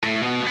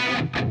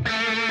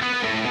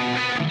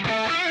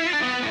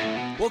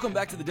Welcome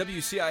back to the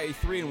WCIA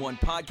 3-in-1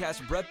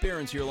 podcast. Brett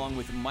Behrens here along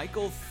with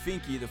Michael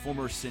Finke, the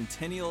former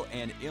Centennial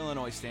and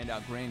Illinois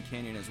standout, Grand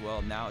Canyon as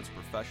well. Now it's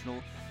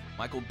professional.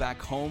 Michael back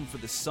home for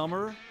the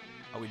summer.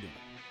 How we doing?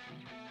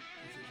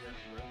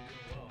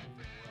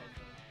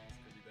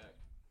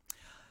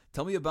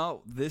 Tell me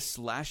about this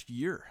last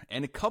year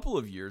and a couple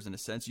of years in a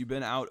sense. You've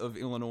been out of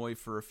Illinois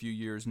for a few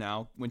years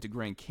now, went to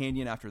Grand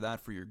Canyon after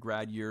that for your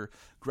grad year,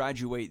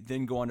 graduate,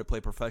 then go on to play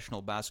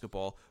professional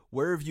basketball.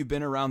 Where have you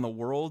been around the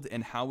world,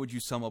 and how would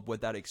you sum up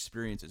what that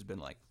experience has been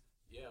like?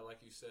 Yeah, like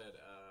you said,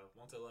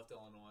 once I left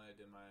Illinois, I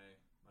did my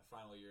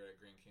final year at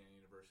Grand Canyon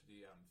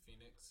University out in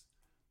Phoenix.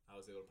 I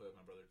was able to play with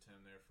my brother Tim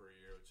there for a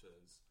year, which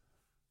was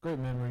great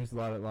memories, a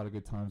lot of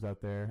good times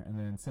out there. And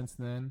then since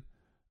then,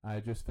 I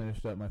just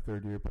finished up my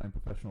third year playing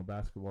professional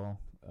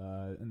basketball.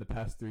 In the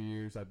past 3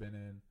 years, I've been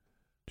in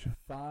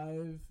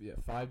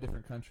five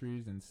different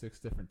countries and 6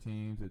 different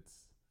teams.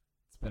 It's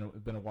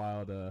been a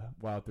wild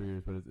 3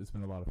 years, but it's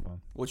been a lot of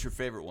fun. What's your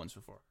favorite one so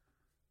far?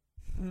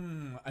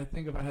 I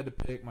think if I had to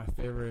pick, my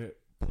favorite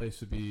place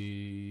would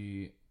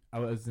be, I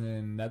was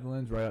in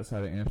Netherlands, right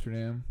outside of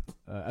Amsterdam.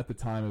 At the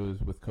time, it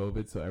was with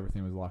COVID, so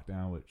everything was locked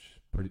down,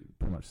 which pretty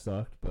much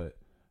sucked. But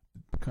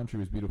the country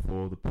was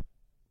beautiful. The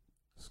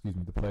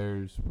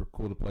players were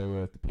cool to play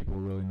with. The people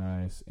were really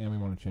nice, and we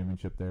won a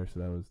championship there,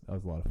 so that was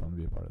a lot of fun to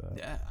be a part of that.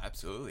 Yeah,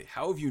 absolutely.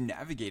 How have you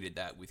navigated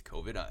that with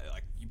COVID?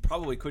 You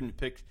probably couldn't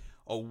pick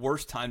a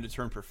worse time to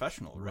turn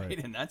professional, right?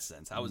 In that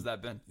sense, how has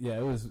that been? Yeah,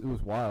 it was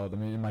wild. I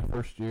mean, in my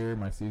first year,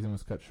 my season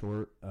was cut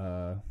short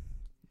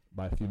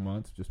by a few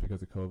months just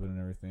because of COVID and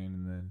everything,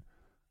 and then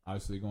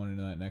obviously going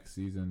into that next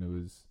season,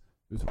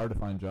 it was hard to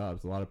find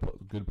jobs. A lot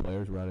of good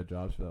players were out of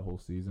jobs for that whole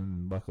season,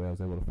 and luckily I was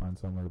able to find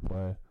somewhere to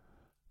play.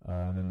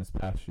 And then this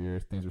past year,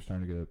 things were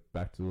starting to get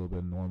back to a little bit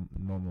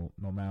of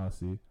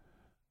normalcy.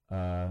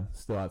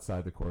 Still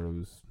outside the court, it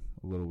was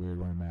a little weird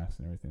wearing masks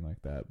and everything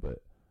like that.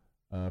 But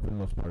for the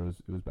most part,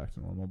 it was back to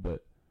normal.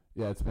 But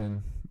yeah, it's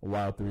been a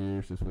wild 3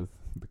 years just with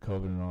the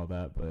COVID and all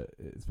that. But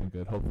it's been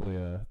good. Hopefully,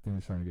 things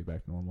are starting to get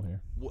back to normal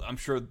here. Well, I'm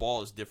sure the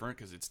ball is different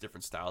because it's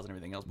different styles and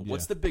everything else. But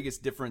what's the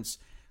biggest difference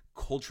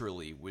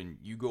culturally when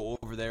you go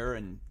over there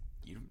and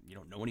you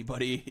don't know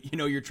anybody?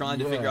 You're trying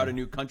to figure out a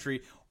new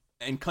country.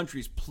 And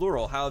countries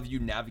plural, how have you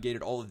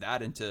navigated all of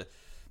that into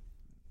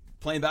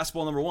playing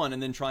basketball, number one,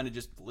 and then trying to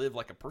just live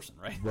like a person,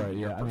 right? Right,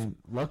 yeah. I mean,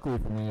 luckily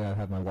for me, I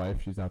have my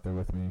wife. She's out there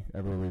with me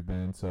everywhere we've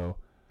been. So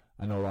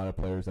I know a lot of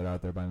players that are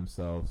out there by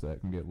themselves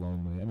that can get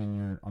lonely. I mean,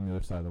 you're on the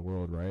other side of the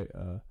world, right?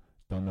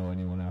 Don't know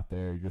anyone out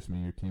there. You're just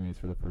meeting your teammates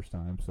for the first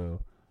time.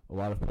 So a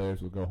lot of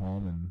players will go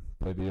home and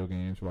play video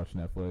games, watch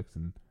Netflix,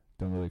 and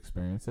don't really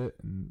experience it.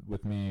 And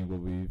with me,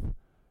 me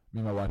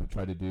and my wife have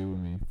tried to do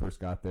when we first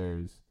got there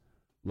is,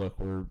 look,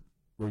 we're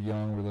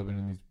young, we're living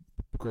in these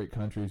great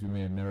countries, we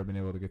may have never been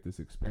able to get this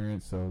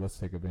experience, so let's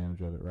take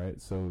advantage of it,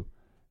 right? So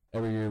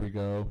every year we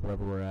go,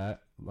 wherever we're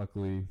at,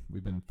 luckily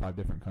we've been in 5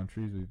 different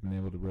countries, we've been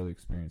able to really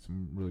experience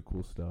some really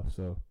cool stuff.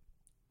 So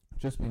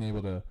just being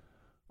able to,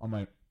 on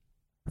my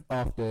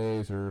off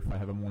days, or if I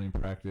have a morning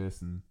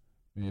practice and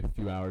maybe a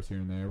few hours here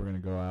and there, we're going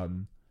to go out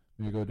and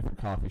maybe go to a different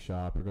coffee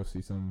shop or go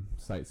see some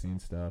sightseeing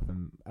stuff.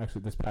 And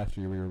actually this past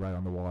year we were right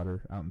on the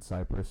water out in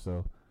Cyprus,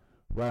 so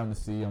right on the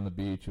sea, on the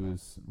beach. It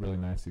was really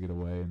nice to get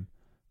away and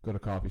go to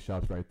coffee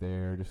shops right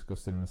there, just go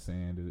sit in the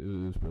sand.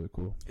 It was really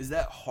cool. Is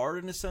that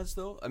hard in a sense,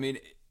 though? I mean,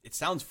 it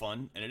sounds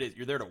fun, and it is.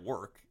 You're there to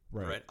work,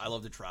 right? I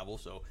love to travel,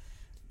 so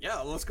yeah,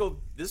 let's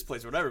go this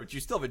place or whatever, but you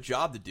still have a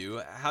job to do.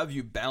 How have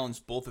you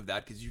balanced both of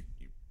that? Because you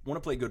want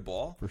to play good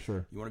ball. For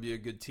sure. You want to be a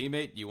good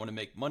teammate. You want to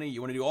make money. You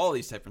want to do all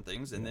these different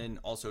things, and then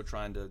also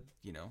trying to,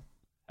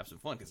 have some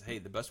fun, because hey,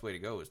 the best way to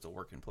go is to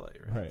work and play,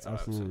 right? Right,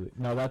 absolutely.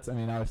 No,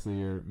 obviously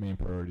your main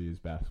priority is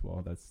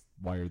basketball. That's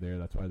why you're there.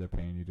 That's why they're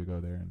paying you to go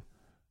there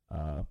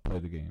and play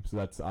the game. So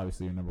that's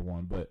obviously your number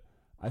one. But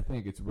I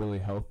think it's really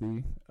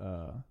healthy,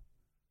 and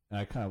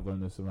I kind of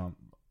learned this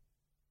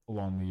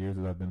along the years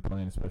that I've been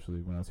playing, especially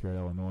when I was here at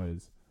Illinois,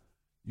 is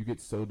you get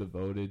so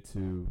devoted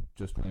to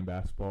just playing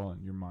basketball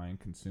and your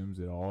mind consumes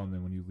it all, and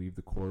then when you leave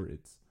the court,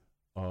 it's,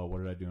 oh, what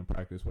did I do in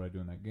practice? What did I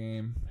do in that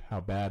game? How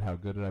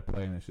good did I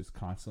play? And it's just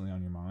constantly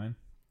on your mind.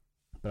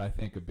 But I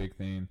think a big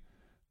thing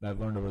that I've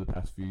learned over the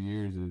past few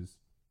years is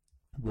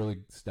really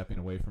stepping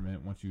away from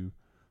it. Once you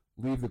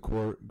leave the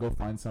court, go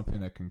find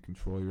something that can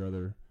control your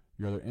other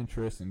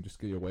interests and just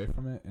get you away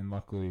from it. And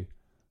luckily,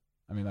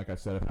 I mean, like I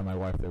said, I've had my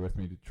wife there with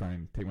me to try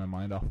and take my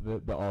mind off of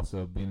it, but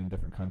also being in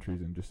different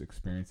countries and just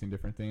experiencing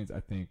different things.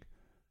 I think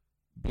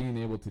being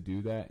able to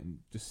do that and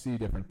just see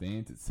different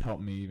things, it's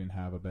helped me even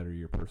have a better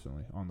year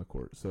personally on the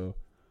court. So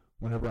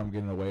whenever I'm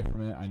getting away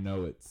from it, I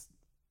know it's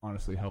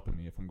honestly helping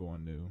me if I'm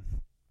going to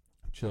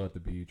chill at the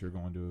beach or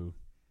going to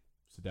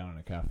sit down in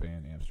a cafe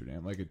in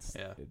Amsterdam. Like it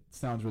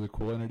sounds really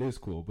cool, and it is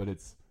cool, but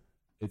it's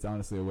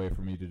honestly a way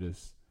for me to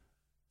just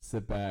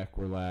sit back,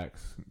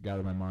 relax,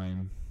 gather my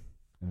mind,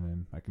 and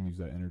then I can use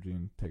that energy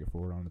and take it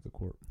forward onto the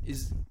court.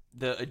 Is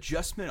the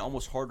adjustment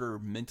almost harder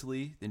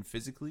mentally than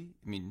physically?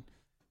 I mean,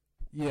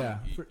 Yeah,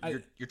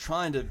 You're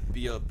trying to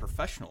be a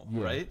professional,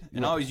 Yeah, right?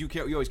 And yeah.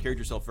 you always carried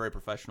yourself very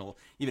professional,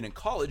 even in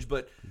college.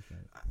 But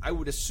I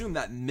would assume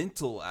that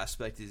mental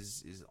aspect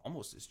is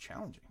almost as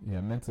challenging.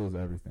 Yeah, mental is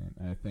everything.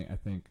 And I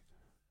think,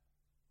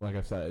 like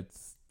I said,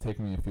 it's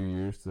taken me a few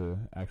years to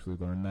actually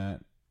learn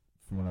that.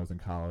 From when I was in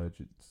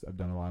college, I've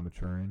done a lot of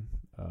maturing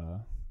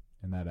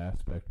in that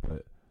aspect,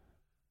 but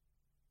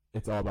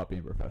it's all about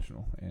being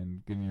professional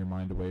and getting your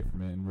mind away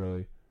from it and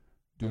really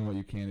doing what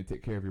you can to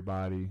take care of your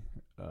body.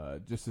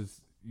 Just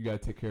as you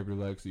got to take care of your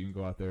legs so you can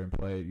go out there and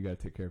play, you got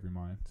to take care of your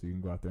mind so you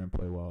can go out there and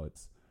play well.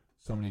 It's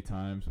so many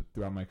times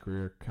throughout my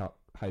career,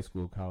 high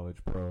school, college,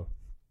 pro,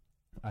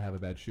 I have a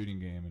bad shooting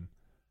game, and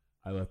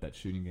I let that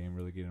shooting game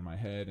really get in my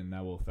head, and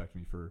that will affect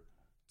me for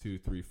 2,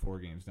 3, 4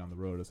 games down the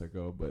road as I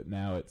go. But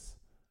now it's,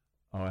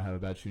 I have a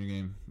bad shooting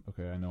game.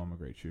 Okay, I know I'm a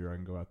great shooter. I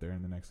can go out there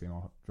and the next game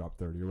I'll drop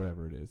 30 or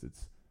whatever it is.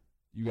 It's,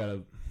 you got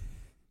to,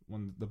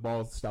 when the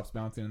ball stops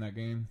bouncing in that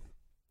game,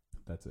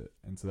 that's it.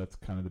 And so that's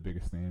kind of the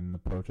biggest thing and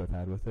approach I've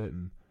had with it.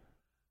 And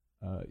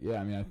yeah,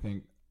 I mean, I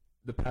think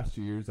the past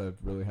 2 years I've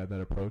really had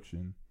that approach,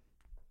 and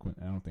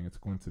I don't think it's a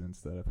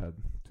coincidence that I've had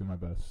 2 of my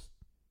best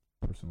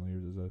personal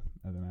years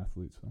as an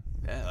athlete. So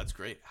yeah, that's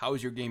great. How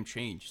has your game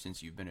changed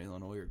since you've been in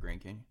Illinois or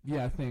Grand Canyon?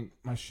 Yeah, I think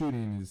my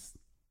shooting is,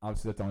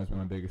 obviously that's always been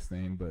my biggest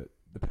thing, but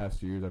the past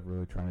 2 years I've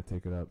really trying to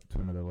take it up to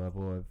another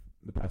level.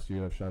 The past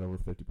year I've shot over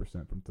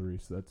 50% from 3,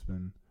 so that's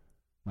been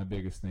my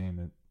biggest thing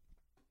that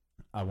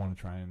I want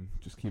to try and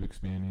just keep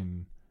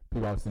expanding.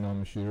 People obviously know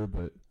I'm a shooter,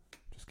 but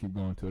just keep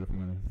going to it. If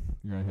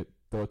you're gonna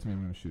throw it to me,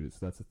 I'm gonna shoot it.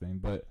 So that's the thing.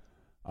 But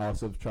I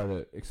also try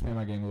to expand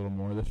my game a little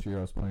more this year.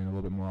 I was playing a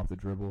little bit more off the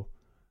dribble.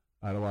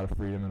 I had a lot of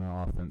freedom in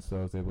our offense, so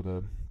I was able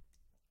to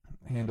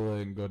handle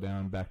it and go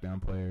down, back down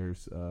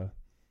players. I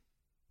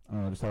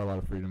don't know, just had a lot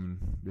of freedom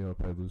and be able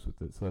to play loose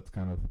with it. So that's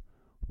kind of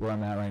where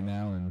I'm at right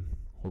now, and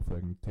hopefully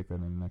I can take that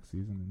in next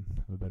season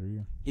and have a better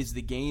year. Is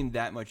the game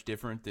that much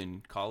different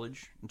than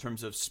college in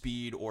terms of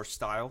speed or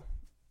style?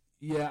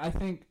 Yeah, I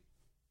think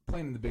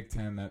playing in the Big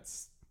Ten,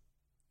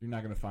 you're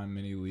not going to find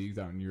many leagues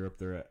out in Europe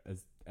that are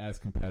as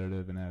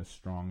competitive and as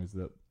strong as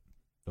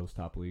those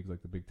top leagues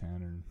like the Big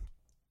Ten or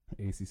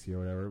ACC or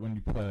whatever. When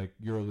you play like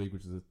EuroLeague,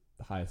 which is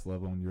the highest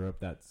level in Europe,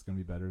 that's going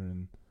to be better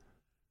than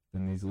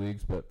these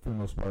leagues. But for the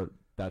most part,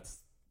 that's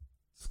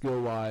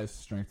skill-wise,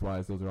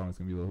 strength-wise, those are always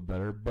going to be a little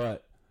better.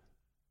 But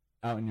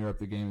out in Europe,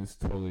 the game is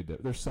totally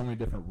different. There's so many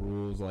different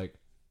rules. Like,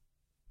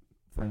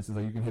 for instance,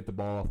 like you can hit the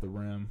ball off the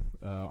rim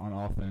on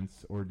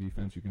offense or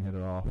defense. You can hit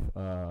it off.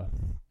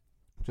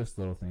 Just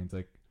little things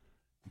like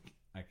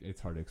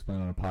it's hard to explain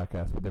on a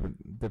podcast, but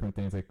different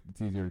things. Like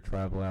it's easier to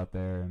travel out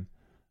there, and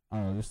I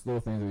don't know, just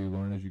little things that you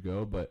learn as you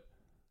go. But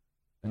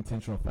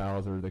intentional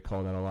fouls, or they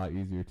call that a lot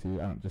easier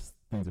too. Just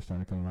things are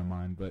starting to come to my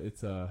mind, but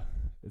it's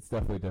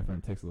definitely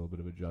different. It takes a little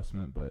bit of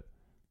adjustment, but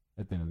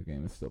at the end of the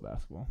game, it's still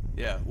basketball.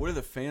 Yeah. What are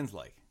the fans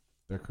like?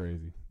 They're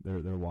crazy.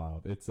 They're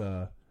wild. It's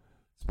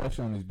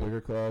especially on these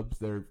bigger clubs,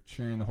 they're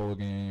cheering the whole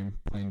game,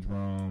 playing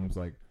drums,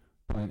 like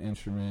playing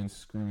instruments,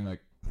 screaming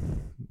like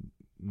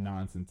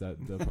nonsense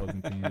at the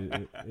opposing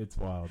team. It's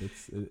wild.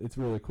 It's a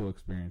really cool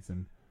experience.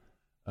 And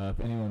if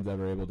anyone's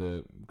ever able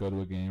to go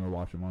to a game or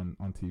watch them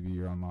on TV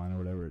or online or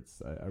whatever,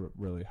 I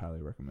really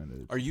highly recommend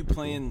it. Are you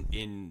playing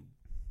in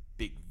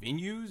big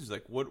venues?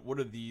 Like what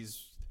are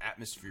these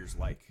atmospheres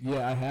like?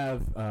 Yeah, I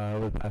have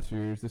over the past few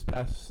years. This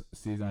past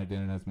season I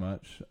didn't as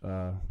much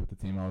with the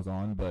team I was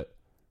on, but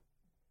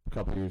a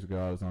couple of years ago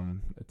I was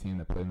on a team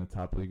that played in the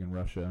top league in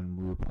Russia, and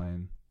we were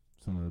playing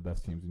some of the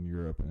best teams in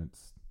Europe, and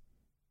it's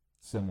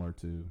similar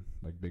to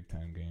like Big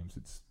Ten games.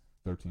 It's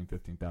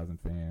 15,000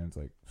 fans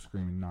like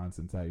screaming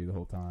nonsense at you the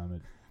whole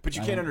time. But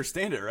you can't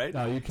understand it, right?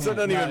 No, you can't. So it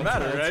doesn't even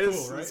matter, right? It's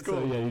cool, right? It's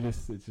cool. So, yeah,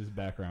 it's just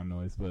background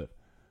noise, but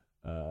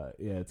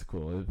yeah, it's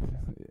cool.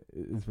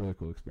 It's a really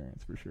cool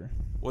experience for sure.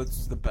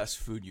 What's the best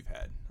food you've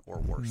had, or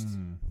worst,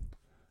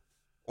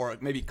 or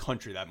maybe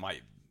country that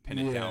might pin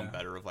it down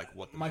better of like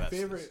what the best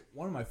is?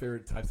 One of my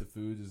favorite types of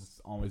foods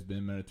has always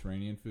been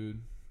Mediterranean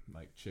food,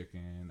 like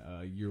chicken,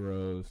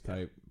 gyros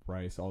type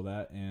rice, all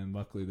that. And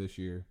luckily this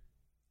year,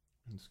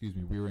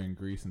 we were in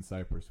Greece and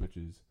Cyprus, which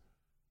is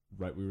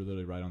right. We were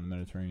literally right on the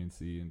Mediterranean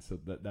Sea, and so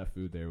that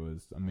food there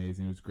was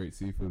amazing. It was great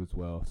seafood as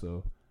well.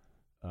 So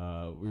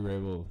we were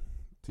able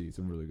to eat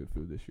some really good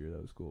food this year.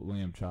 That was cool.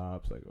 Lamb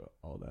chops, like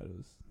all that.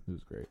 It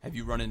was great. Have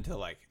you run into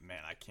like,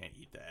 man, I can't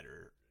eat that,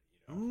 or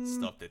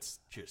stuff that's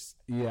just...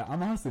 Yeah,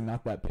 I'm honestly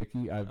not that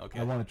picky. I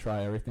want to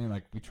try everything.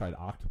 Like we tried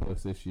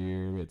octopus this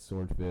year. We had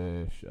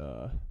swordfish.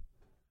 I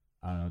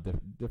don't know,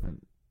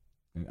 different.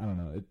 I don't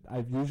know.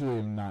 I usually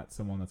am not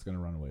someone that's going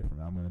to run away from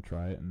it. I'm going to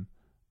try it, and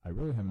I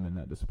really haven't been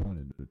that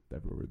disappointed with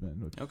everywhere we've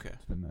been.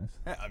 It's been nice.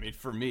 Yeah, I mean,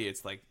 for me,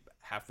 it's like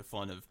half the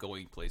fun of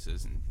going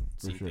places and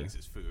seeing things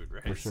as food,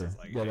 right? For sure.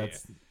 Like,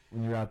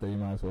 when you're out there, you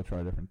might as well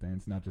try different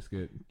things, not just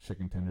get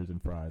chicken tenders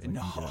and fries. Like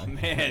no,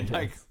 man.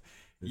 Like,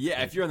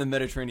 if you're on the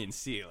Mediterranean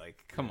Sea,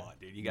 like, come on,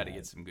 dude, you got to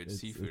get some good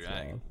seafood.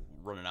 I ain't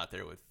running out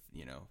there with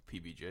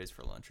PBJs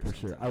for lunch or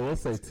something. For sure. I will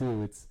say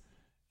too,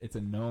 it's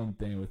a known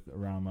thing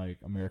around like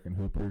American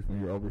hoopers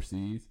when you're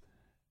overseas.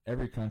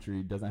 every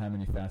country doesn't have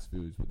any fast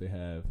foods, but they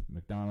have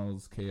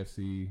McDonald's,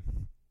 KFC,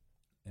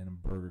 and a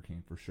Burger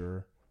King for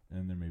sure.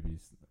 And there may be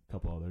a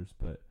couple others,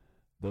 but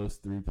those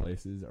 3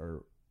 places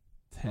are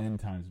 10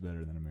 times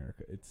better than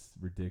America. It's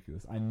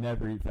ridiculous. I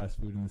never eat fast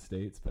food in the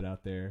States, but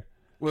out there.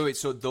 Wait.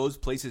 So those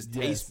places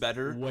taste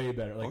better? Way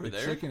better. Like over the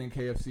there? chicken and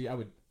KFC,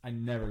 I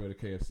never go to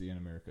KFC in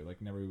America.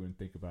 Like, never even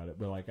think about it.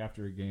 But, like,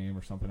 after a game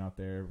or something out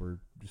there, we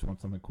just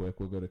want something quick,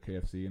 we'll go to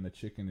KFC, and the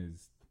chicken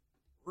is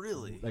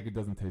Really? like, it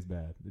doesn't taste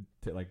bad.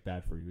 Like,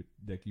 bad for you.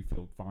 Like, you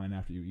feel fine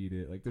after you eat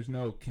it. Like, there's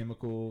no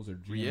chemicals or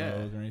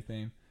GMOs or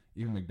anything.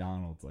 Even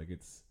McDonald's, like,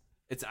 it's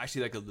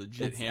actually like a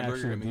legit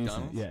hamburger actually at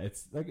McDonald's? Yeah,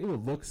 it's like, it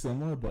would look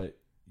similar, but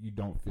you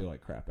don't feel like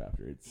crap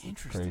after. It's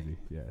Interesting. crazy.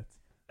 Yeah,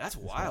 That's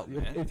wild,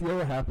 man. If you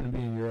ever happen to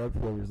be in Europe,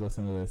 whoever's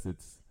listening to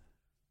this,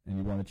 and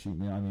you want to cheat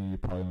meal, I mean, you're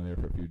probably only there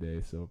for a few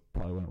days, so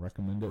probably wouldn't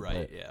recommend it.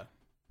 Right, but yeah.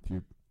 if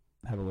you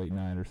have a late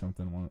night or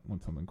something,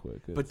 want something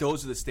quick. But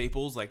those are the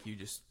staples, like you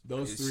just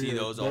see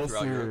those all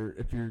throughout Europe?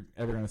 If you're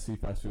ever going to see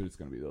fast food, it's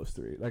going to be those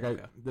 3. Like,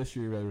 Okay. this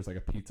year, there was like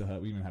a Pizza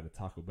Hut. We even had a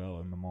Taco Bell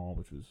in the mall,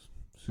 which was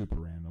super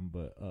random,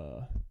 but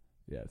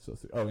yeah, it's those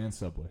 3. Oh, and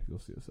Subway. You'll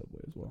see a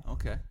Subway as well.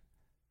 Okay.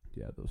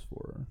 Yeah, those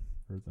 4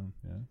 are them.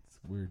 Yeah, it's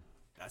weird.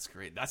 That's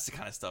great. That's the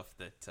kind of stuff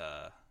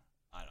that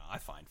I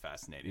find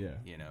fascinating. Yeah.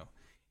 You know,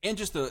 and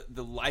just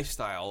the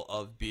lifestyle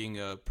of being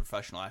a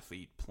professional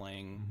athlete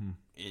playing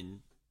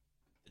in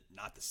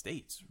not the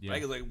States, Yeah.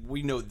 right? Like,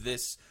 we know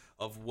this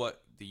of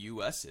what the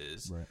U.S.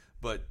 is, Right.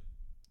 but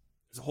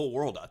there's a whole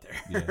world out there,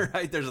 Yeah.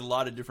 right? There's a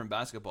lot of different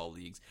basketball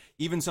leagues.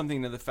 Even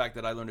something to the fact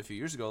that I learned a few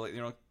years ago, like,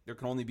 you know, there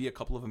can only be a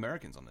couple of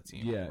Americans on the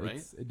team, Yeah,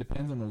 right? it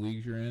depends on the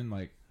leagues you're in.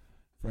 Like,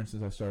 for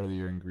instance, I started the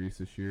year in Greece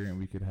this year,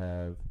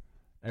 and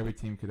every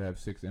team could have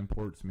 6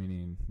 imports,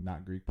 meaning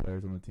not Greek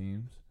players on the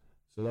teams.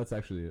 So that's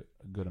actually a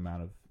good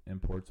amount of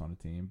imports on a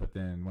team. But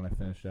then when I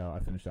finished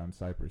out in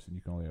Cyprus, and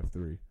you can only have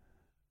 3.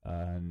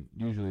 And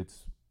usually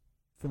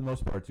for the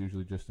most part, it's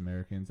usually just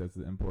Americans as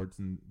the imports.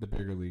 And the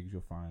bigger leagues,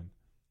 you'll find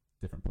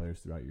different players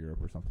throughout Europe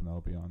or something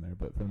that'll be on there.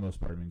 But for the most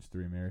part, it means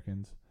 3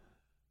 Americans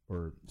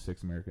or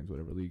 6 Americans,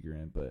 whatever league you're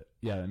in. But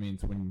yeah, that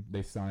means when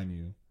they sign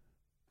you,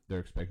 they're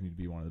expecting you to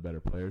be one of the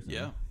better players.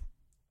 Yeah.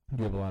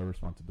 You have a lot of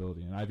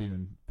responsibility. And I've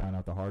even found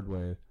out the hard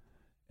way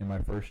in my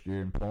first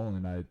year in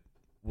Poland. I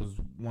was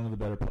one of the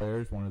better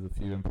players, one of the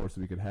few imports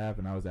that we could have,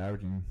 and I was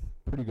averaging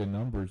pretty good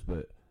numbers,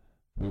 but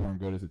we weren't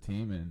good as a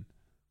team. And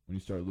when you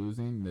start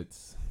losing,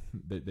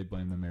 they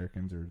blame the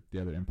Americans or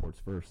the other imports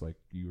first. Like,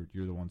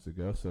 you're the ones to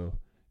go. So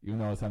even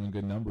though I was having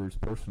good numbers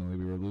personally,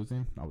 we were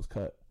losing, I was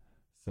cut.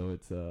 So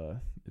it's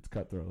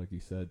cutthroat, like you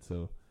said.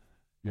 So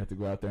you have to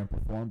go out there and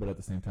perform, but at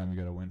the same time, you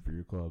got to win for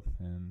your club.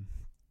 And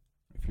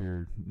if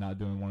you're not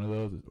doing one of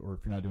those, or if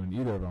you're not doing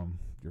either of them,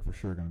 you're for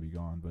sure going to be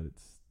gone. But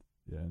it's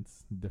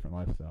a different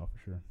lifestyle for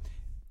sure.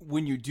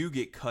 When you do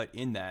get cut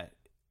in that,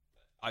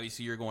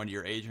 obviously you're going to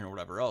your agent or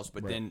whatever else,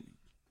 but Right. then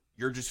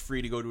you're just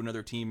free to go to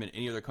another team in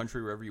any other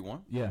country wherever you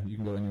want? Yeah, you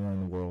can go anywhere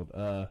in the world.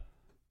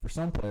 For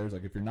some players,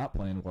 like if you're not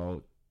playing well,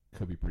 it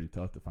could be pretty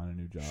tough to find a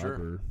new job Sure.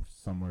 or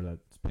somewhere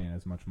that's paying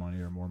as much money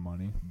or more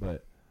money.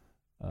 But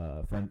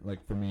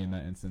for me in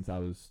that instance, I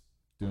was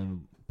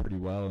doing pretty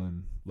well,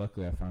 and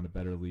luckily I found a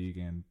better league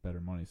and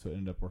better money, so it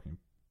ended up working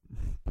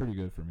pretty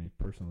good for me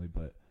personally.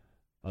 But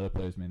other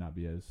players may not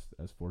be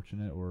as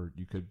fortunate, or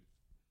you could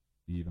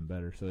be even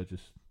better. So it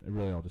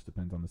really all just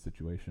depends on the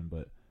situation.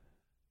 But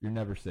you're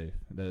never safe.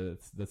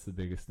 That's the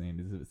biggest thing.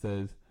 Is it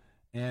says,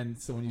 and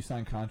so when you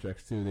sign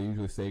contracts too, they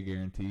usually say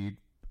guaranteed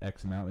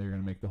X amount that you're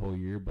going to make the whole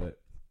year. But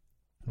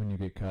when you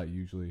get cut, you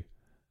usually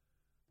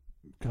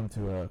come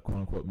to a quote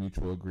unquote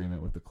mutual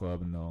agreement with the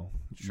club, and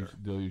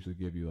they'll usually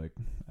give you like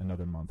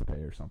another month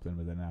pay or something.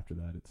 But then after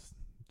that, it's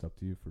up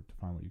to you to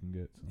find what you can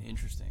get. So.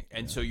 Interesting.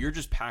 And Yeah. so you're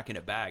just packing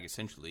a bag,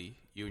 essentially,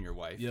 you and your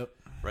wife. Yep.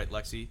 Right,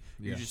 Lexi?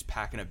 You're Yeah. just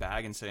packing a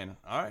bag and saying,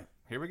 all right,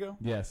 here we go.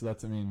 Yeah. So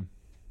that's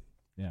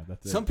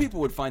that's it. Some people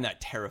would find that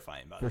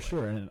terrifying, by the for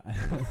way. sure. And,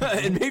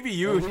 And maybe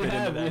you would we fit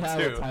have into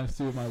that, at too. times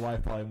too with my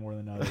wife, probably more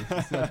than others.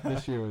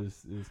 This year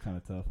was kind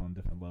of tough on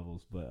different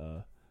levels,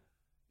 but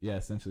yeah,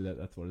 essentially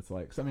that's what it's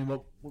like. So I mean,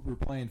 what we're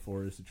playing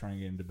for is to try and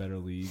get into better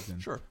leagues, and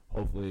Sure.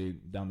 hopefully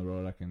down the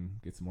road I can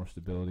get some more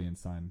stability and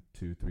sign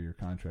 2-3 year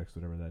contracts,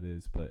 whatever that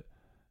is. But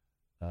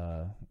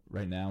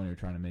right now, when you're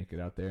trying to make it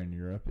out there in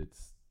Europe,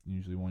 it's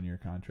usually 1 year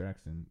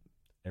contracts, and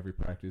every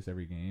practice,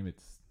 every game,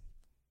 it's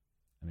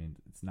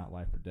not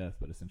life or death,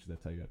 but essentially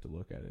that's how you have to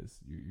look at it.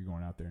 Is you're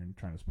going out there and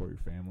trying to support your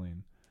family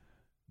and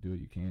do what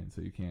you can.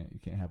 So you can't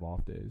have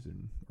off days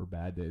or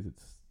bad days.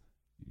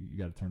 You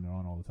got to turn it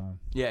on all the time.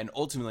 Yeah, and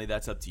ultimately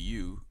that's up to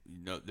you.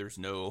 There's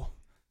no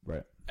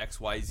Right.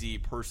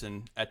 XYZ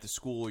person at the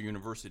school or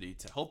university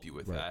to help you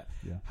with Right. that.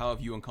 Yeah. How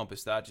have you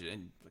encompassed that?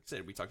 And like I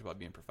said, we talked about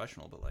being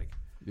professional, but like,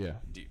 Yeah.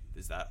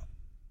 is that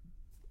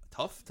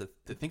tough to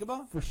think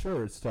about? For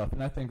sure, it's tough,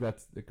 and I think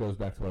it goes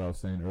back to what I was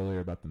saying earlier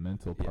about the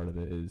mental part of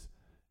it. Is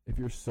if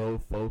you're so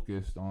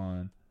focused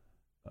on,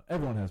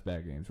 everyone has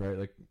bad games, right?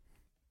 Like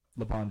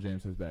LeBron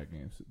James has bad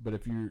games, but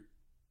if you're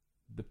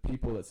the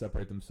people that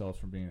separate themselves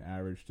from being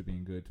average to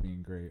being good to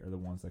being great are the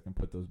ones that can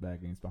put those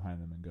bad games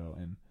behind them and go.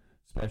 And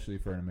especially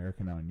for an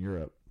American now in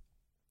Europe,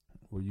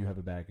 where you have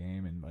a bad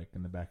game and like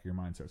in the back of your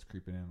mind starts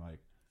creeping in like,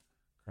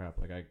 crap,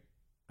 like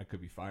I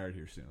could be fired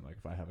here soon. Like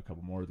if I have a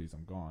couple more of these,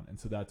 I'm gone. And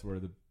so that's where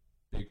the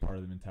big part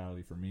of the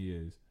mentality for me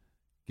is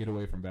get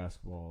away from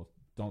basketball.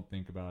 Don't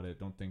think about it.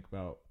 Don't think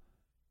about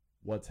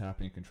what's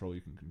happening. Control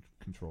you can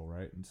control,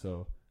 right? And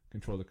so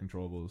control the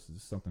controllables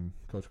is something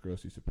Coach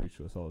Gross used to preach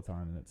to us all the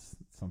time, and it's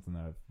something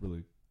that I've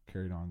really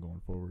carried on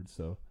going forward.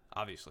 So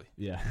obviously,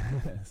 yeah.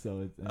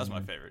 So that was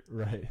my favorite.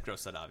 Right.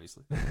 Gross said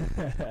obviously.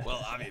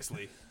 Well,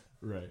 obviously.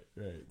 Right.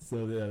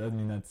 So yeah, I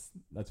mean that's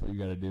what you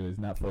got to do is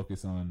not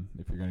focus on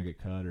if you're going to get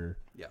cut or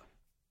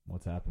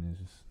what's happening. Is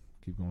just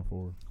keep going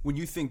forward. When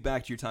you think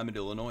back to your time in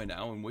Illinois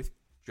now and with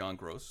John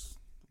Gross,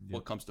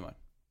 what comes to mind?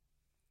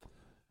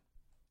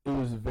 It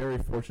was a very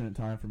fortunate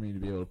time for me to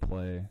be able to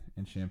play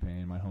in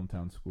Champaign, my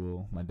hometown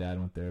school. My dad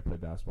went there,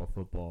 played basketball,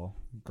 football.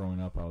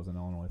 Growing up, I was an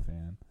Illinois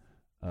fan.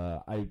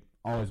 I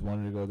always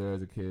wanted to go there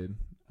as a kid.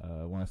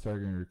 When I started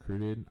getting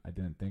recruited, I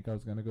didn't think I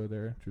was going to go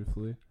there,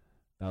 truthfully.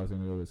 I was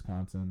going to go to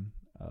Wisconsin.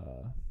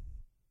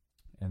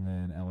 And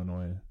then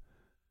Illinois.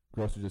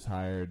 Gross was just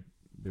hired.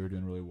 They were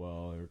doing really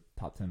well. They were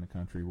top 10 in the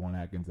country, won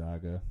at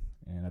Gonzaga.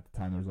 And at the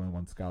time, there was only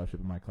one scholarship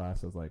in my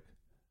class. I was like,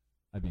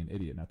 I'd be an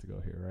idiot not to go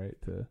here, right?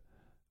 To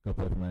go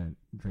play for my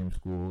dream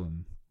school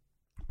and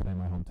play in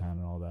my hometown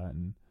and all that.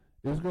 And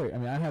it was great. I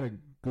mean, I had a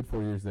good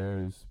 4 years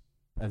there.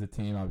 As a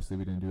team, obviously,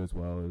 we didn't do as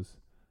well as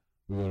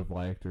we would have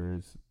liked or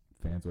as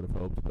fans would have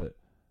hoped. But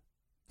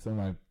some of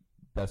my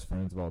best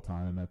friends of all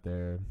time I met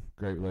there.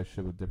 Great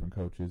relationship with different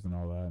coaches and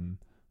all that. And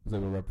was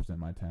able to represent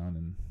my town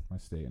and my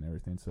state and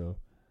everything. So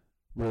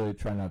really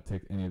try not to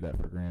take any of that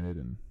for granted.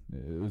 And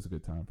it was a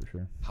good time for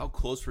sure. How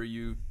close were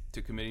you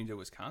to committing to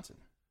Wisconsin?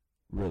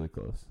 Really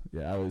close.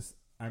 Yeah,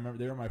 I remember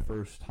they were my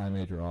first high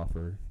major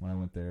offer when I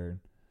went there.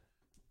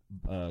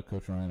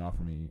 Coach Ryan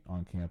offered me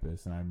on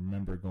campus, and I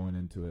remember going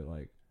into it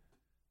like,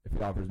 if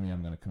he offers me,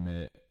 I'm going to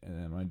commit. And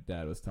then my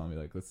dad was telling me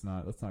like, let's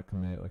not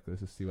commit. Like,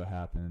 let's just see what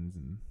happens,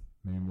 and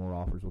maybe more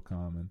offers will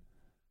come. And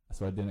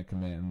so I didn't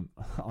commit. And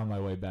on my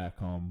way back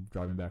home,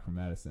 driving back from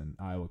Madison,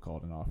 Iowa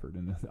called and offered,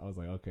 and I was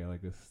like, okay,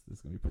 like this is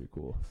going to be pretty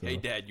cool. So, hey,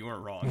 Dad, you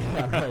weren't wrong.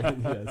 Yeah, right.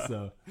 Yeah.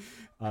 So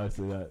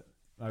obviously that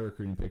my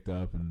recruiting picked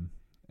up and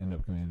ended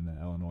up coming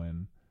to Illinois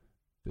in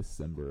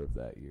December of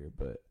that year.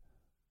 But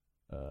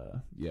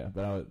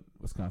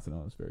Wisconsin,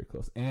 I was very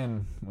close.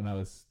 And when I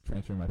was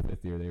transferring my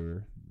fifth year,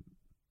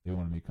 they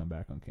wanted me to come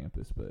back on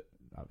campus, but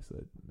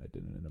obviously I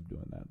didn't end up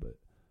doing that. But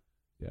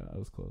yeah, I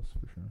was close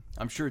for sure.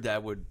 I'm sure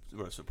Dad would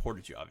have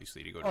supported you,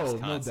 obviously, to go to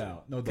Wisconsin.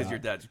 No doubt. Because your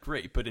dad's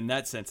great. But in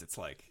that sense, it's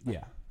like,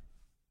 yeah,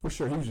 for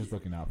sure, he was just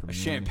looking out for me. A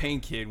Champaign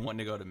kid wanting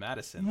to go to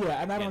Madison.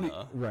 Yeah, and I don't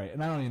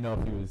even know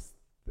if he was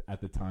at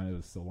the time. It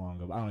was so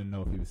long ago. I don't even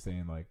know if he was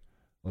saying like,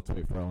 let's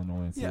wait for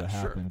Illinois and see what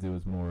happens. It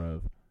was more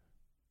of,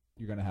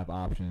 you're going to have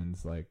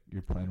options. Like,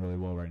 you're playing really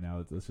well right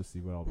now. Let's just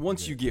see what all.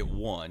 Once you get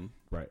one.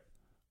 Right.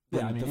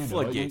 Yeah, I mean, the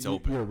floodgates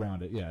open. You're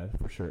around it, yeah,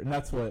 for sure. And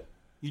that's what.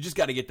 You just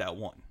got to get that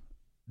one.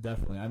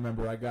 Definitely. I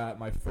remember I got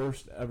my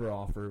first ever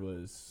offer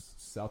was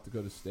South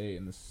Dakota State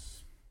in the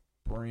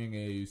spring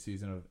AAU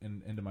season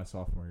into my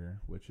sophomore year,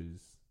 which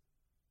is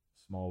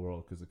small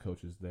world because the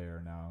coach is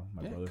there now.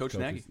 My brother's Coach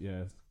Nagy.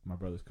 Yeah, my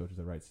brother's coach is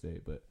at Wright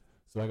State. But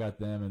so I got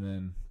them, and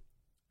then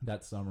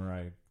that summer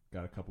I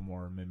got a couple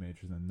more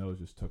mid-majors, and those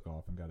just took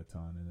off and got a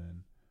ton. And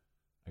then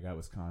I got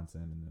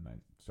Wisconsin, and then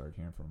I started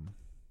hearing from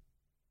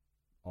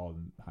all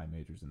the high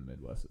majors in the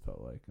Midwest, it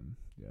felt like. And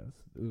yes,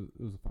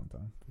 it was a fun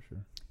time for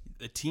sure.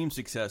 The team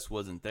success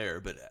wasn't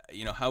there, but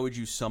how would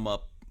you sum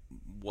up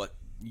what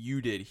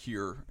you did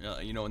here,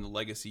 and the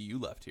legacy you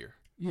left here?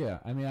 Yeah,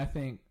 I mean, I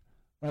think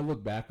when I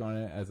look back on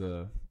it as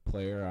a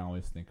player, I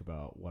always think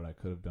about what I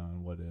could have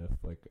done, what if.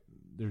 Like,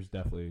 there's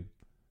definitely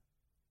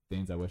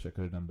things I wish I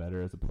could have done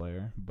better as a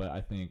player, but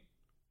I think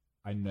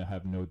I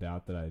have no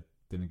doubt that I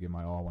didn't give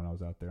my all when I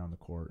was out there on the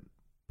court,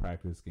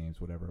 practice, games,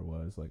 whatever it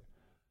was. Like,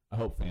 I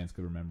hope fans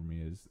could remember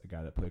me as a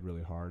guy that played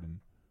really hard and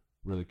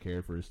really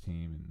cared for his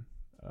team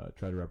and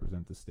tried to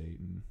represent the state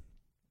and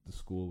the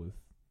school with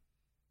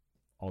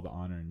all the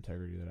honor and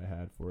integrity that I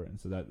had for it. And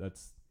so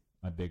that's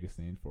my biggest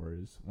thing for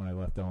it is when I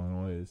left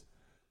Illinois is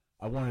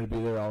I wanted to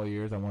be there all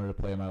years. I wanted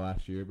to play my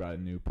last year, but I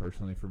knew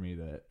personally for me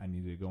that I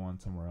needed to go on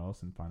somewhere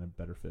else and find a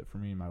better fit for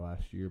me in my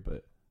last year.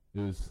 But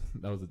that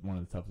was one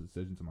of the toughest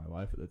decisions of my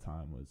life at the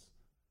time was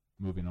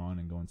moving on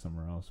and going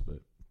somewhere else.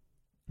 But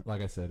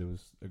like I said, it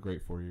was a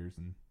great 4 years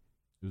and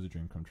it was a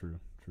dream come true,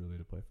 truly,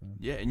 to play for them.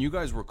 Yeah, and you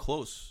guys were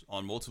close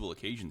on multiple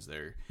occasions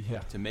there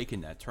to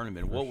making that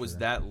tournament. What was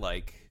that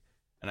like?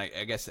 And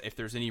I guess if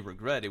there's any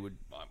regret, I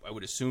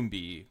would assume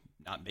be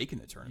not making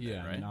the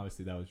tournament, right? I mean,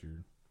 obviously that was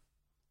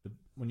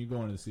when you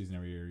go into the season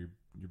every year,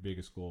 your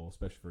biggest goal,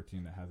 especially for a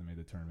team that hasn't made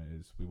the tournament,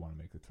 is we want to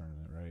make the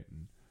tournament, right?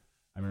 And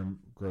I remember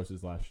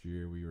Gross's last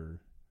year, we were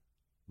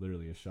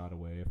literally a shot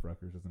away if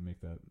Rutgers doesn't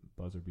make that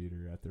buzzer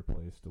beater at their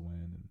place to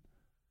win, and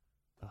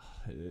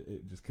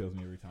it just kills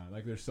me every time.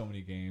 Like, there's so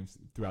many games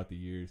throughout the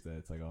years that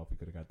it's like, oh, if we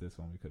could have got this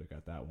one, we could have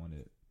got that one.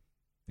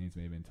 things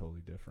may have been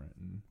totally different.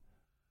 And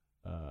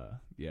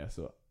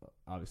so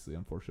obviously,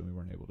 unfortunately, we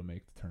weren't able to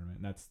make the tournament,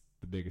 and that's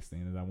the biggest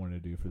thing that I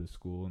wanted to do for the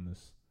school and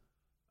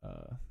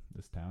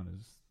this town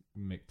is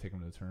take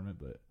them to the tournament.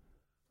 But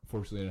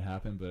unfortunately, it didn't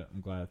happen. But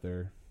I'm glad that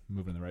they're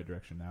moving in the right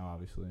direction now,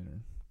 obviously, and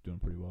are doing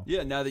pretty well.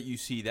 Yeah, now that you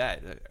see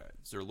that,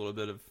 is there a little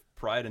bit of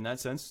pride in that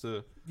sense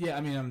to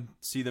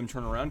see them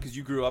turn around? Because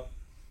you grew up,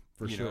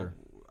 for sure.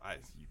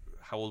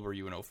 How old were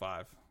you in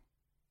 05?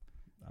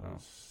 I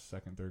was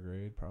second, third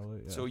grade,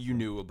 probably. Yeah, so you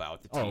knew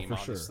about the team, for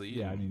obviously.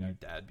 Sure. Yeah, your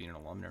dad being an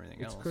alum and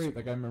everything else. It's great.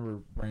 Like, I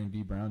remember bringing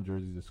D. Brown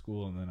jerseys to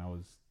school, and then I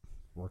was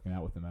working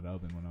out with him at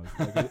Ubben when I was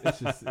like, it's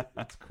just,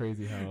 it's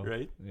crazy how,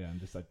 right? Yeah, and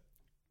just, I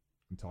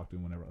can talk to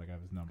him whenever, like, I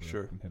have his number.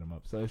 Sure. And hit him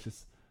up. So it's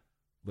just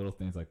little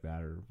things like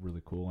that are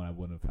really cool, and I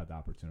wouldn't have had the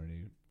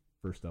opportunity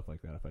for stuff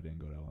like that if I didn't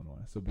go to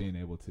Illinois. So being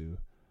able to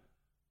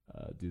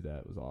do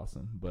that was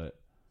awesome. But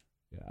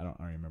yeah, I don't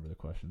remember the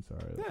question.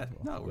 Sorry. Yeah,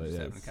 no, we're just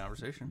having a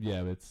conversation.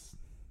 Yeah,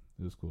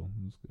 it was cool.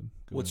 It was good.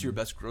 What's your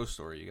best growth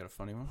story? You got a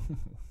funny one?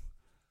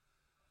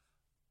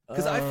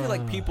 Because I feel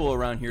like people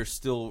around here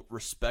still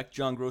respect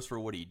John Gross for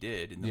what he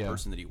did and the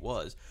person that he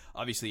was.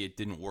 Obviously, it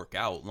didn't work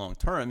out long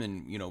term,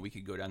 and we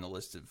could go down the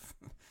list of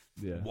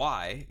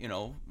why.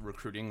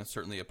 Recruiting is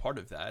certainly a part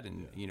of that,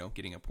 and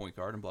getting a point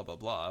guard and blah blah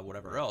blah,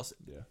 whatever else.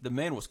 Yeah. The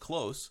man was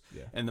close,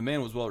 and the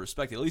man was well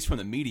respected, at least from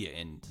the media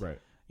end. Right.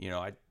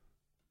 I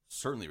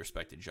certainly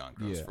respected John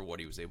Gross for what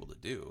he was able to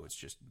do. It's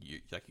just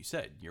like you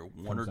said, you're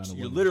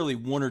literally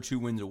 1 or 2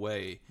 wins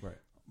away. Right.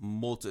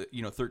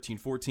 13,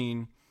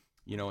 14.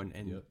 And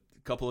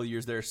a couple of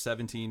years there,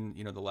 17.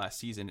 The last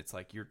season, it's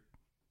like you're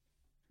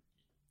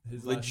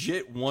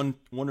legit one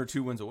or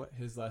 2 wins away.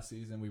 His last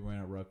season, we went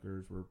at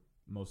Rutgers. We're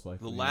most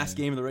likely the last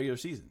game of the regular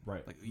season.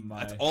 Right. Like,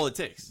 that's all it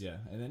takes. Yeah,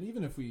 and then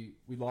even if we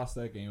lost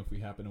that game, if we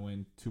happen to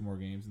win 2 more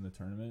games in the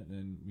tournament,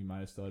 then we might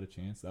have still had a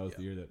chance. That was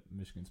the year that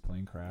Michigan's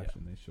plane crashed,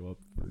 and they show up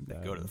for they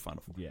that. Go to the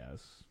Final Four. Yeah,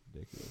 it's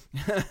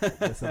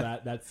ridiculous. So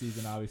that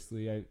season,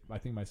 obviously, I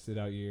think my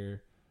sit-out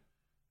year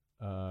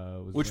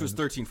which was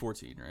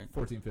 13-14, right?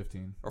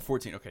 14-15. Or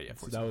 14, okay, yeah.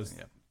 14, so that was,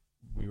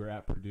 we were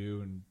at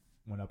Purdue and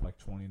went up like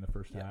 20 in the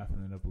first half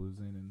and ended up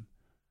losing. And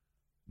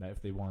that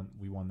if we won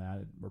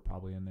that, we're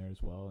probably in there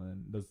as well. And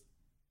then those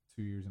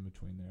 2 years in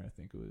between there, I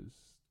think we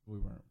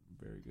weren't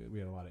very good. We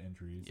had a lot of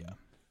injuries. Yeah.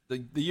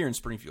 The year in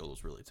Springfield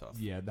was really tough.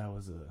 Yeah, that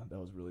was a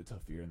really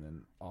tough year. And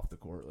then off the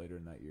court later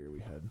in that year, we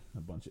had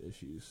a bunch of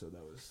issues. So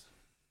that was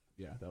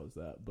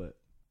that. But,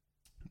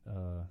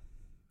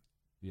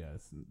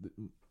 it's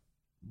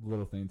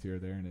little things here or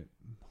there, and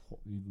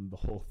the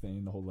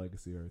whole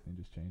legacy, everything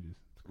just changes.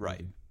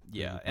 Right.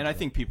 Yeah, and I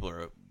think people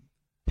are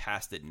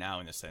past it now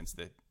in the sense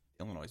that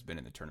Illinois has been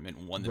in the tournament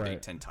and won the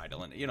Big Ten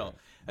title, and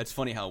it's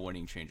funny how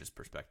winning changes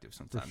perspective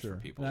sometimes for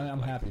people. And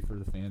I'm happy for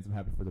the fans. I'm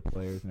happy for the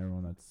players and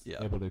everyone that's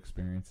able to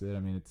experience it.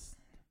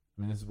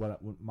 This is what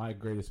my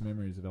greatest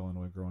memories of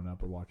Illinois growing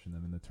up are watching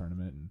them in the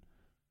tournament, and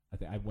I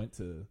think I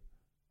remember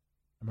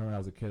when I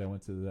was a kid, I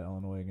went to the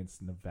Illinois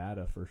against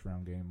Nevada first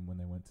round game when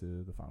they went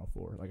to the Final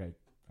Four. Like I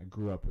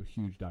grew up a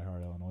huge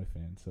diehard Illinois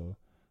fan, so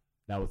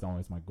that was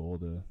always my goal,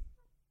 to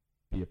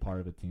be a part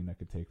of a team that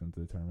could take them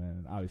to the tournament.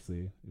 And obviously,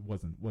 it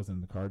wasn't in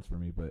the cards for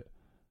me, but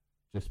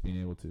just being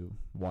able to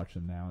watch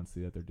them now and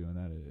see that they're doing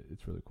that,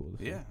 it's really cool to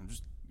see. Yeah, I'm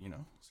just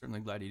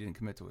certainly glad you didn't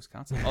commit to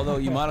Wisconsin. Although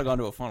you might have gone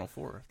to a Final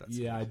Four. If that's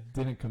I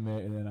didn't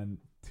commit, and then on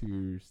 2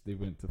 years they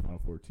went to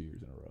Final Four 2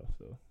 years in a row.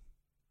 So.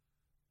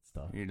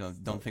 Tough. You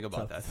don't think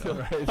about that, though.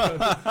 Right. It's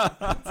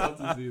tough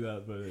to see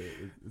that, but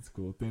it's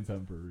cool. Things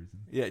happen for a reason.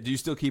 Yeah. Do you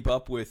still keep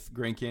up with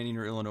Grand Canyon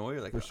or Illinois?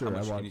 Like, for sure.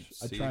 I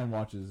try and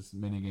watch as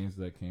many games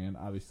as I can.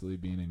 Obviously,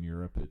 being in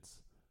Europe,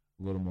 it's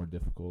a little more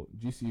difficult.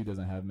 GCU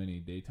doesn't have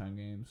many daytime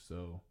games,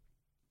 so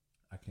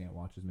I can't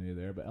watch as many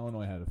there. But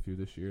Illinois had a few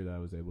this year that I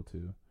was able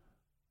to.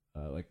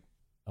 Like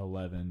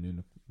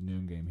 11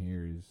 noon game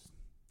here is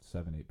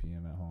 7, 8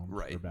 p.m. at home.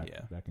 Right.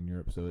 Back in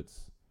Europe, so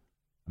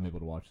I'm able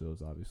to watch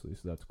those, obviously,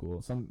 so that's cool.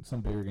 Some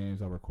bigger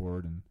games I'll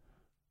record and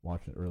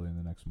watch it early in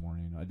the next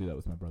morning. I do that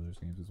with my brother's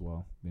games as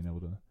well, being able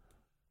to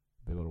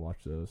watch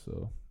those.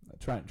 So I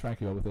try and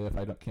keep up with it. If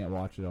I can't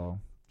watch it, I'll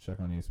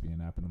check on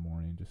ESPN app in the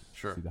morning, just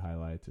see the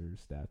highlights or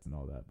stats and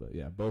all that. But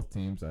yeah, both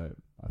teams I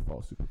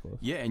follow super close.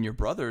 Yeah, and your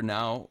brother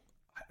now,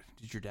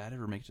 did your dad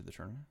ever make it to the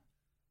tournament?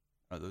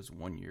 Are those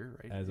 1 year,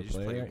 right? As a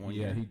player,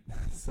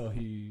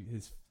 he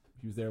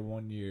was there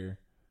 1 year.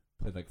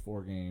 Played like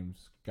 4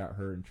 games, got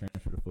hurt, and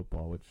transferred to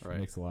football, which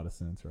makes a lot of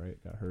sense,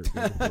 right? Got hurt,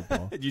 go to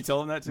football. Did you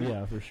tell him that too?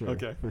 Yeah, for sure.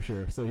 Okay. For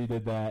sure. So he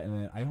did that, and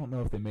then I don't know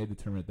if they made the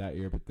tournament that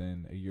year, but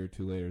then a year or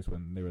 2 later is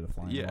when they were the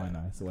Flying Illini.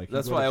 So like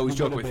that's why I always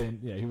joke with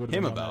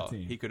him about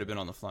he could have been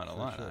on the Flying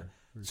Illini. Sure.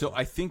 So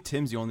I think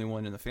Tim's the only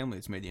one in the family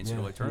that's made the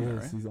NCAA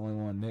tournament, right? He's the only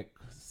one. Nick,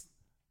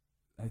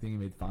 I think he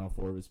made Final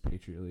Four of his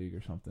Patriot League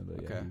or something,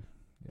 but yeah.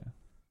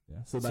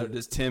 So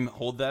does Tim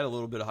hold that a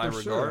little bit of high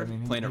regard, sure. I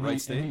mean, playing at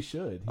Wright State? He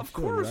should. Of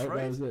course,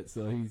 right? That was it.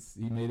 So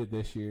he made it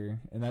this year,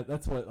 and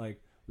that's what,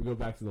 like, we go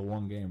back to the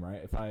one game,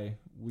 right? If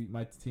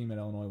my team at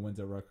Illinois wins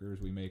at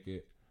Rutgers, we make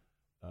it.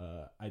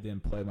 I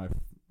didn't play my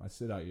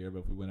sit out year, but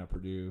if we win at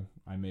Purdue,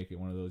 I make it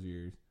one of those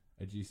years,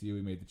 at GCU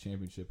we made the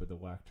championship at the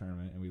WAC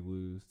tournament and we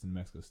lose to New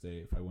Mexico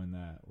State. If I win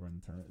that, we're in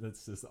the tournament.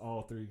 That's just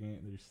all 3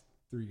 games. There's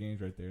 3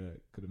 games right there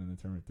that could have been in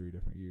the tournament 3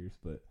 different years,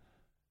 but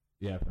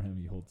yeah, for him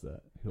he holds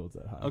that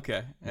high.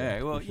 Okay.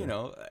 Yeah, well, for sure. you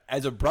know,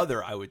 as a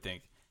brother, I would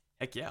think,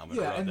 heck yeah, I'm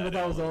gonna rub and that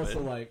that in was a little also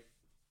bit. like,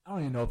 I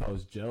don't even know if I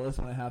was jealous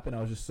when it happened.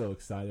 I was just so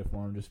excited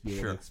for him, just to be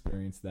able Sure. to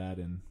experience that.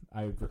 And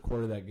I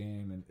recorded that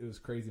game, and it was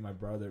crazy. My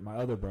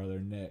other brother,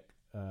 Nick,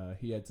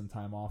 he had some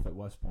time off at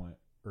West Point,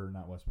 or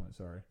not West Point,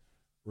 sorry,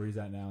 where he's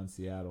at now in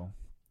Seattle,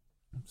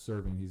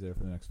 serving. He's there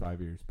for the next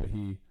 5 years, but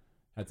he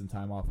had some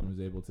time off and was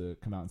able to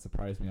come out and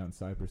surprise me out in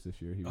Cyprus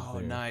this year. He was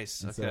there.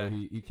 Nice. And Okay. so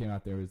he came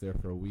out there, was there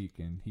for a week,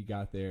 and he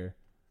got there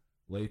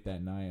late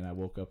that night, and I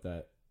woke up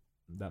that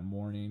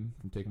morning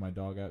from taking my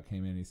dog out,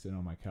 came in, he's sitting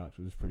on my couch,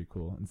 which was pretty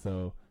cool. And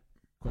so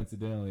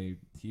coincidentally,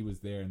 he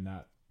was there, and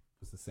that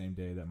was the same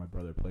day that my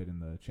brother played in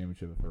the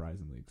championship at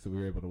Horizon League. So we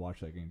were able to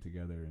watch that game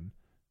together and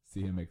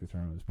see him make the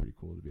tournament. It was pretty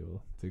cool to be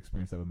able to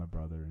experience that with my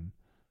brother and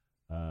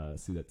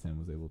see that Tim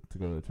was able to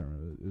go to the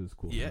tournament. It was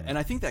cool. Yeah, and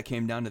I think that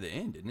came down to the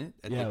end, didn't it?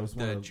 At it was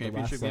one the of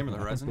championship last game in the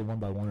second. I Horizon. think they won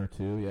by 1 or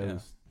 2. Yeah, Yeah. it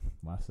was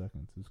last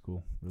seconds. It was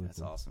cool. Really That's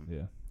cool. awesome.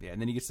 Yeah. Yeah,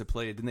 and then he gets to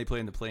play. Didn't they play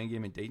in the playing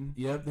game in Dayton?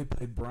 Yep, they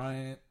played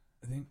Bryant.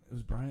 I think it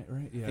was Bryant,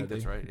 right? Yeah, think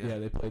that's right, yeah.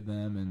 they played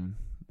them, and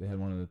they had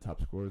one of the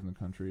top scorers in the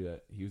country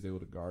that he was able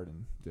to guard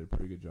and did a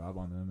pretty good job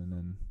on them. And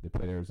then they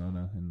played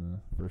Arizona in the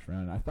first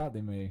round. I thought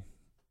they may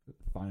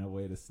find a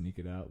way to sneak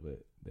it out,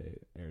 but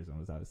Arizona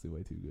was obviously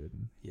way too good.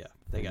 And Yeah,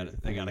 they got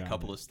a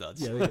couple of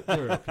studs. yeah, they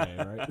were okay,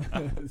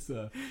 right?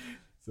 so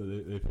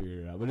they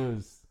figured it out. But it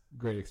was a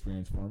great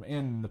experience for them.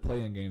 And the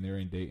play-in game, they were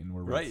in Dayton,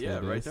 where Right, Red yeah,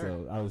 State right is. there.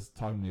 So I was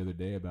talking the other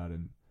day about it.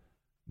 And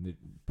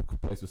the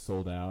place was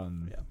sold out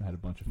and had a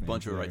bunch of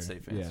fans there. Wright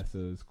State fans. Yeah, so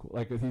it was cool.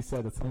 Like he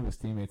said, that some of his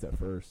teammates at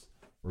first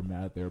were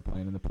mad that they were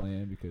playing in the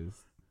play-in because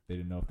they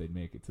didn't know if they'd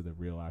make it to the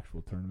real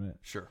actual tournament.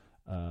 Sure.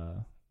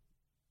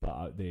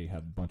 But they had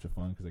a bunch of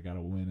fun because they got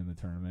a win in the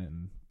tournament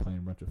and playing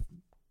a bunch of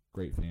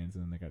great fans,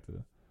 and then they got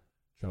to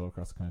travel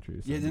across the country. To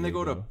Yeah, San didn't they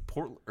go to Diego.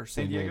 Portland or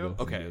San San Diego?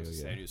 Diego, Okay, San it was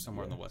Diego, San Diego, yeah.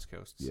 somewhere on the Yeah. West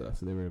Coast. Yeah,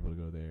 so they were able to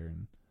go there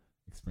and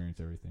experience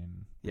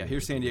everything. Yeah,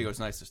 here's San Diego's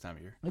nice this time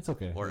of year. It's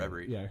okay. Or yeah.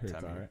 every yeah, I heard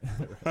time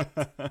it's of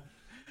all right.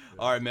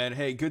 All right, man.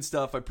 Hey, good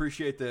stuff. I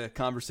appreciate the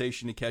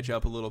conversation to catch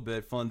up a little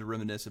bit. Fun to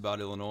reminisce about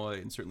Illinois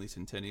and certainly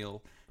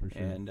Centennial. For sure.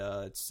 And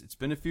it's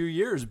been a few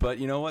years, but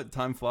you know what?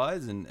 Time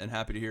flies, and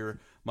happy to hear,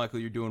 Michael,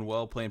 you're doing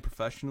well, playing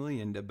professionally,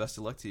 and best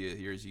of luck to you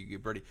here as you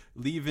get ready.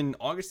 Leave in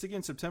August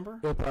again, September?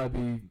 It'll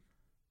probably be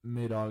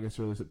mid-August,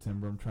 early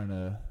September. I'm trying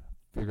to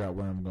figure out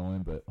where I'm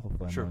going, but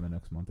hopefully I'm Sure. going the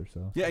next month or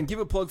so. Yeah, and give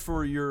a plug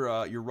for your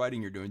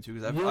writing you're doing too,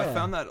 because I Yeah.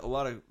 found that a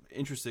lot of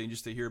interesting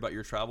just to hear about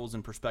your travels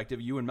and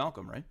perspective. You and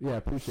Malcolm, right? Yeah, I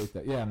appreciate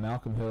that. Yeah,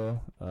 Malcolm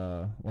Hill,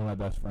 one of my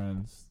best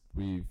friends.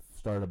 We've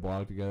started a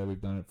blog together.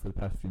 We've done it for the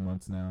past few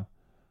months now.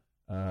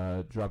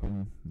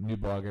 Dropping new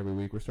blog every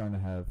week. We're starting to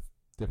have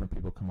different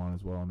people come on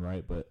as well and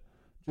write, but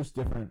just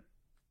different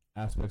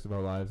aspects of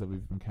our lives that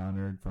we've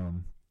encountered,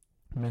 from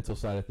mental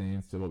side of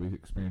things to what we've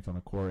experienced on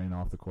the court and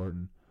off the court.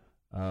 And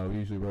we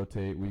usually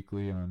rotate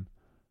weekly on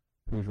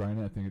who's writing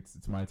it. I think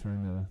it's my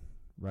turn to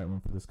write one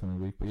for this coming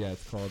week. But yeah,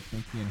 it's called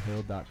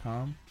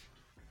thinkyandhill.com.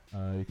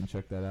 You can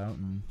check that out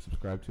and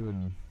subscribe to it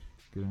and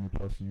get a new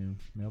post in your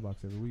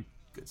mailbox every week.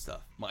 Good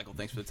stuff. Michael,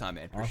 thanks for the time,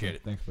 man. Appreciate Awesome.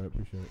 it. Thanks, Brett.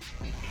 Appreciate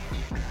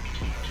it.